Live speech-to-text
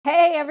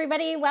Hey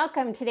everybody,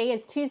 welcome. Today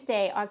is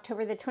Tuesday,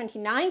 October the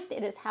 29th.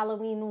 It is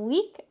Halloween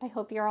week. I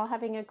hope you're all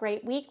having a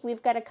great week.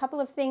 We've got a couple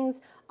of things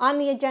on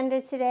the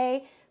agenda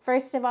today.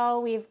 First of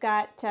all, we've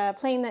got a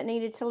plane that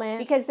needed to land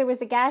because there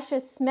was a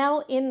gaseous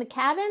smell in the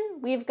cabin.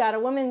 We've got a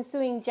woman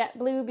suing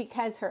Jetblue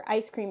because her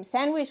ice cream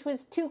sandwich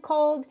was too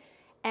cold.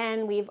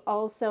 And we've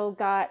also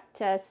got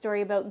a story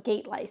about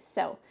gate lice.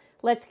 So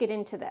let's get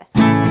into this.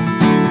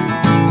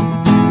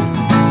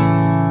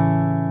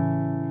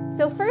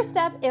 So first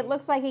up, it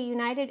looks like a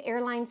United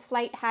Airlines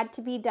flight had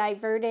to be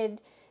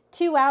diverted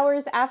 2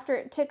 hours after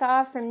it took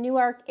off from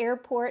Newark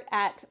Airport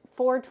at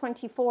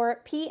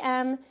 4:24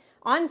 p.m.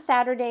 on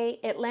Saturday.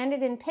 It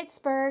landed in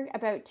Pittsburgh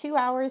about 2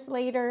 hours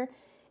later,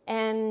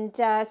 and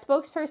a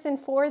spokesperson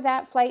for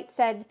that flight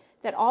said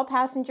that all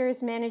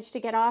passengers managed to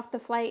get off the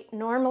flight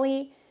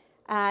normally.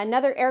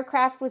 Another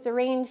aircraft was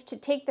arranged to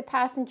take the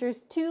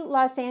passengers to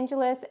Los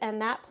Angeles,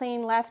 and that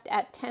plane left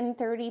at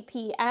 10:30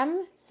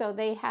 p.m., so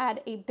they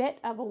had a bit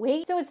of a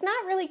wait. So it's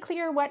not really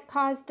clear what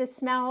caused the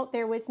smell.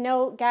 There was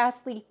no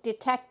gas leak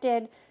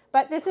detected,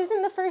 but this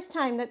isn't the first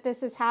time that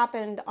this has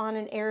happened on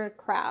an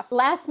aircraft.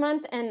 Last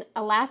month, an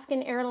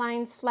Alaskan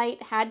Airlines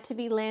flight had to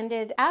be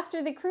landed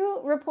after the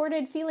crew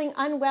reported feeling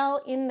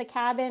unwell in the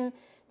cabin.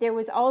 There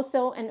was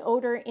also an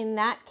odor in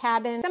that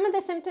cabin. Some of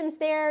the symptoms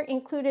there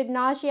included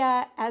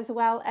nausea as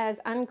well as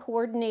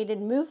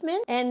uncoordinated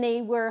movement, and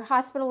they were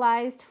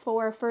hospitalized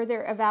for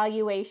further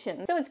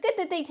evaluation. So it's good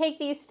that they take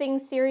these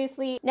things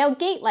seriously. Now,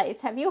 gate lice.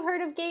 Have you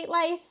heard of gate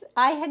lice?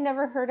 I had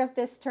never heard of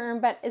this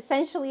term, but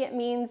essentially it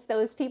means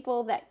those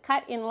people that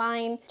cut in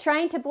line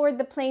trying to board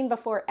the plane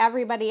before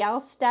everybody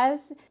else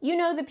does. You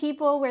know, the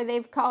people where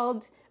they've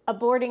called a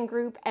boarding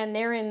group and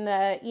they're in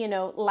the,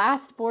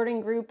 last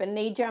boarding group and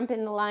they jump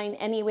in the line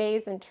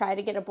anyways and try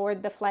to get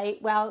aboard the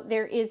flight. Well,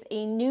 there is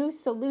a new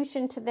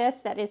solution to this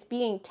that is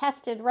being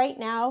tested right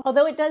now.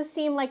 Although it does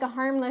seem like a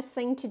harmless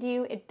thing to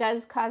do, it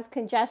does cause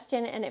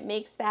congestion and it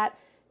makes that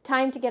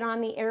time to get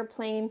on the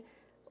airplane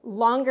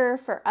longer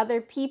for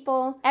other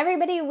people.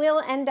 Everybody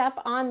will end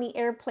up on the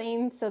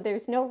airplane, so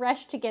there's no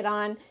rush to get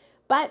on.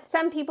 But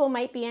some people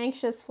might be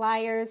anxious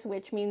flyers,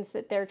 which means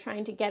that they're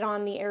trying to get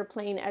on the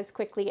airplane as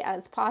quickly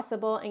as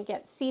possible and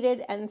get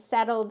seated and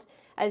settled,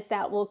 as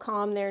that will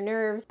calm their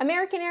nerves.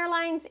 American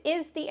Airlines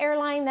is the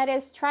airline that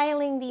is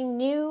trialing the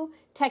new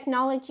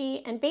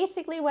technology, and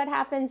basically what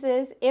happens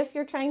is if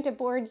you're trying to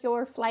board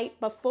your flight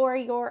before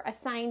your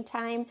assigned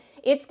time,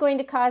 it's going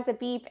to cause a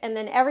beep, and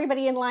then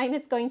everybody in line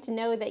is going to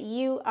know that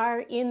you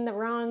are in the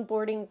wrong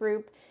boarding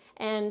group.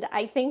 And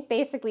I think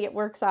basically it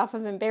works off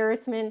of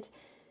embarrassment.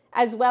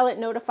 As well, it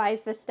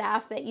notifies the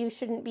staff that you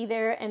shouldn't be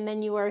there, and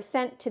then you are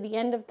sent to the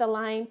end of the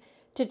line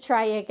to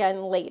try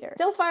again later.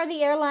 So far,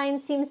 the airline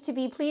seems to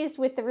be pleased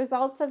with the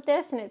results of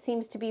this, and it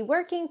seems to be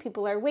working.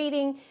 People are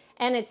waiting,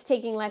 and it's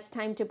taking less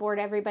time to board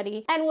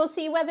everybody. And we'll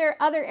see whether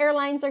other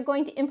airlines are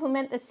going to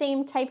implement the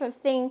same type of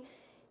thing.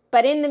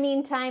 But in the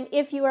meantime,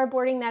 if you are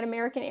boarding that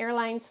American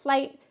Airlines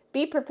flight,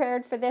 be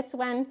prepared for this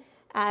one.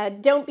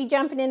 Don't be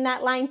jumping in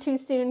that line too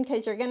soon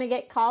because you're going to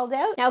get called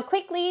out. Now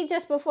quickly,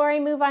 just before I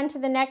move on to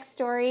the next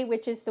story,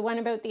 which is the one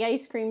about the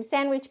ice cream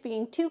sandwich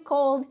being too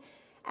cold,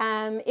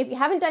 if you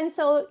haven't done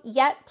so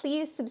yet,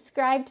 please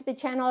subscribe to the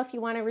channel if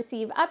you want to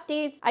receive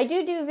updates. I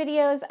do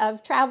videos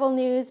of travel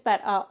news,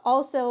 but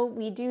also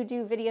we do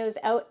videos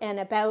out and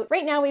about.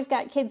 Right now we've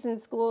got kids in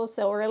school,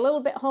 so we're a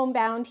little bit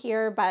homebound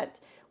here, but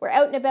we're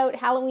out and about.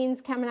 Halloween's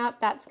coming up.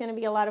 That's going to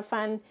be a lot of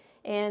fun.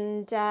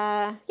 And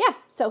yeah,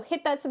 so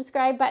hit that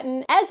subscribe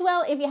button. As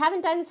well, if you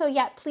haven't done so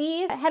yet,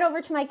 please head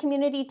over to my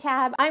community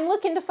tab. I'm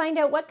looking to find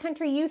out what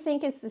country you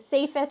think is the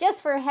safest.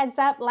 Just for a heads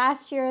up,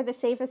 last year, the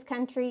safest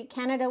country,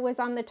 Canada, was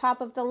on the top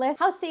of the list.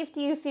 How safe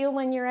do you feel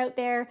when you're out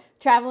there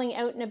traveling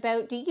out and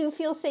about? Do you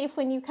feel safe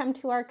when you come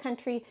to our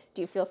country?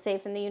 Do you feel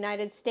safe in the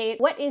United States?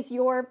 What is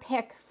your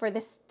pick for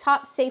the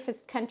top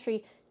safest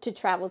country to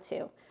travel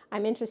to?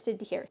 I'm interested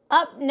to hear.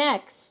 Up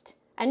next,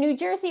 a New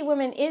Jersey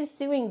woman is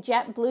suing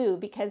JetBlue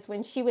because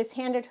when she was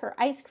handed her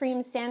ice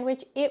cream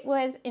sandwich, it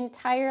was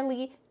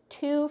entirely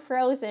too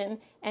frozen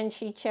and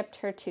she chipped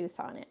her tooth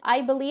on it.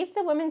 I believe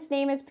the woman's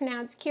name is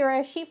pronounced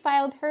Kira. She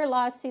filed her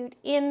lawsuit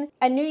in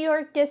a New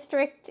York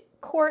district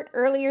court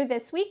earlier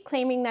this week,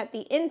 claiming that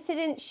the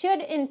incident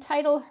should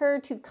entitle her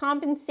to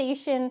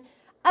compensation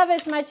of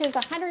as much as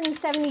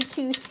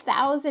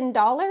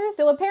 $172,000.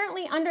 So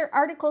apparently under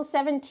Article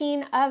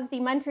 17 of the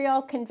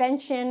Montreal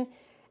Convention,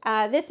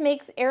 this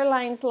makes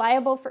airlines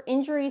liable for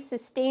injuries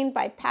sustained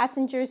by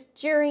passengers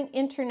during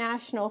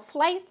international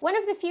flights. One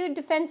of the few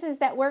defenses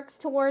that works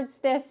towards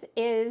this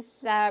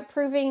is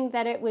proving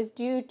that it was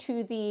due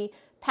to the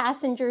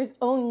passenger's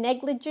own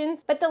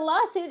negligence. But the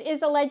lawsuit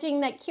is alleging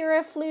that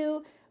Kira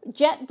flew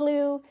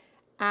JetBlue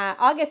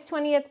August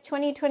 20th,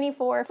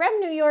 2024 from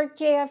New York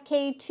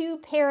JFK to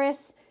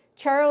Paris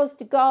Charles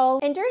de Gaulle.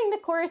 And during the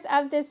course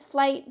of this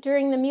flight,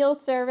 during the meal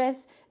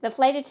service, the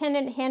flight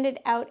attendant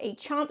handed out a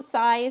chomp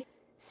size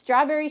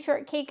strawberry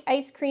shortcake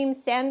ice cream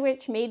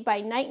sandwich made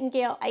by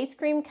Nightingale Ice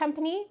Cream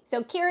Company.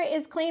 So Kira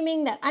is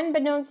claiming that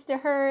unbeknownst to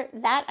her,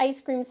 that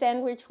ice cream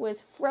sandwich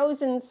was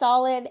frozen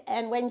solid,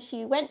 and when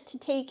she went to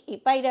take a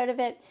bite out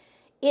of it,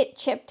 it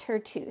chipped her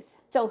tooth.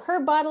 So her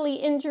bodily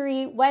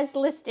injury was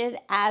listed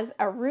as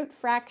a root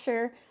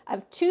fracture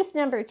of tooth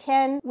number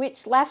 10,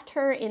 which left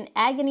her in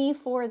agony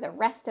for the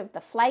rest of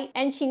the flight,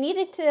 and she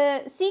needed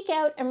to seek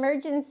out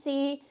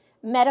emergency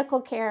medical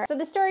care. So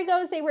the story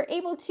goes they were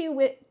able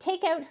to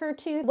take out her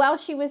tooth while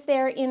she was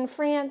there in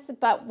France,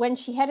 but when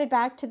she headed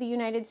back to the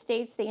United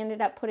States, they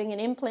ended up putting an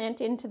implant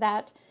into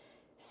that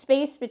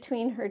space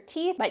between her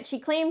teeth. But she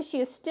claims she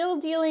is still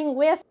dealing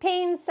with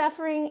pain,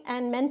 suffering,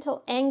 and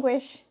mental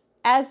anguish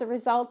as a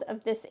result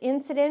of this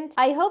incident.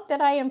 I hope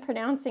that I am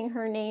pronouncing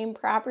her name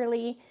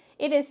properly.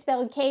 It is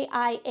spelled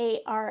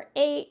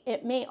K-I-A-R-A.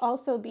 It may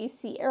also be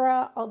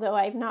Sierra, although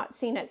I've not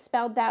seen it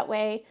spelled that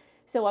way.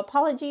 So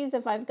apologies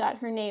if I've got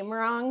her name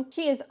wrong.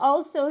 She is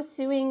also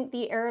suing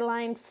the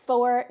airline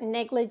for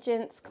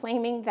negligence,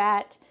 claiming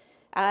that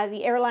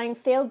the airline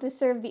failed to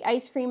serve the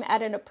ice cream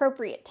at an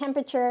appropriate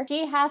temperature.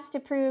 She has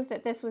to prove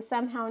that this was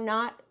somehow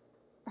not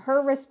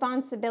her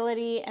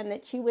responsibility and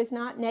that she was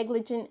not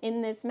negligent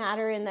in this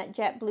matter, and that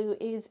Jetblue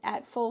is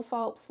at full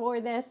fault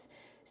for this.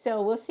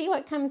 So we'll see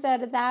what comes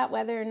out of that,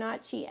 whether or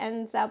not she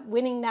ends up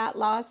winning that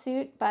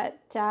lawsuit. But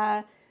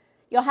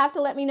you'll have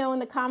to let me know in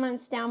the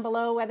comments down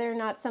below whether or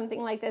not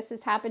something like this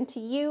has happened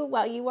to you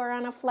while you are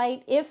on a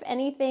flight. If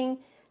anything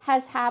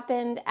has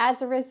happened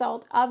as a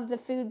result of the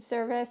food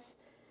service.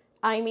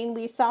 I mean,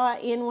 we saw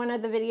in one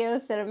of the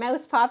videos that a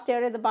mouse popped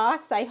out of the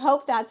box. I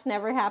hope that's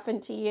never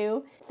happened to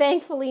you.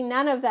 Thankfully,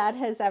 none of that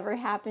has ever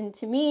happened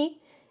to me,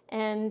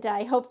 and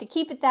I hope to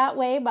keep it that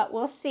way, but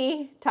we'll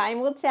see. Time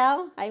will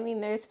tell. I mean,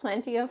 there's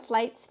plenty of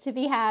flights to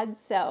be had,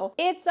 so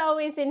it's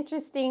always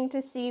interesting to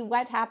see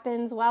what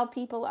happens while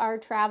people are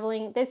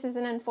traveling. This is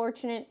an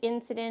unfortunate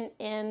incident,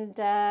 and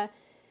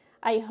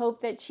I hope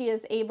that she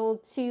is able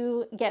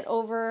to get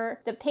over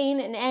the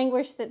pain and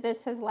anguish that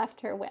this has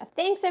left her with.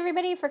 Thanks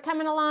everybody for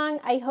coming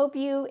along. I hope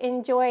you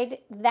enjoyed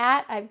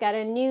that. I've got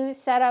a new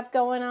setup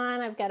going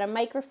on. I've got a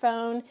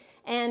microphone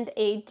and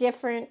a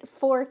different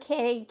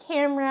 4K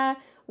camera,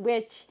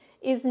 which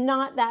is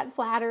not that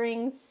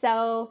flattering.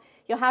 So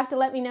you'll have to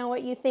let me know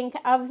what you think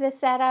of the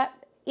setup.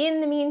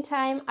 In the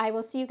meantime, I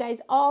will see you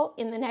guys all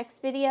in the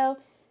next video.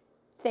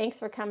 Thanks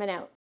for coming out.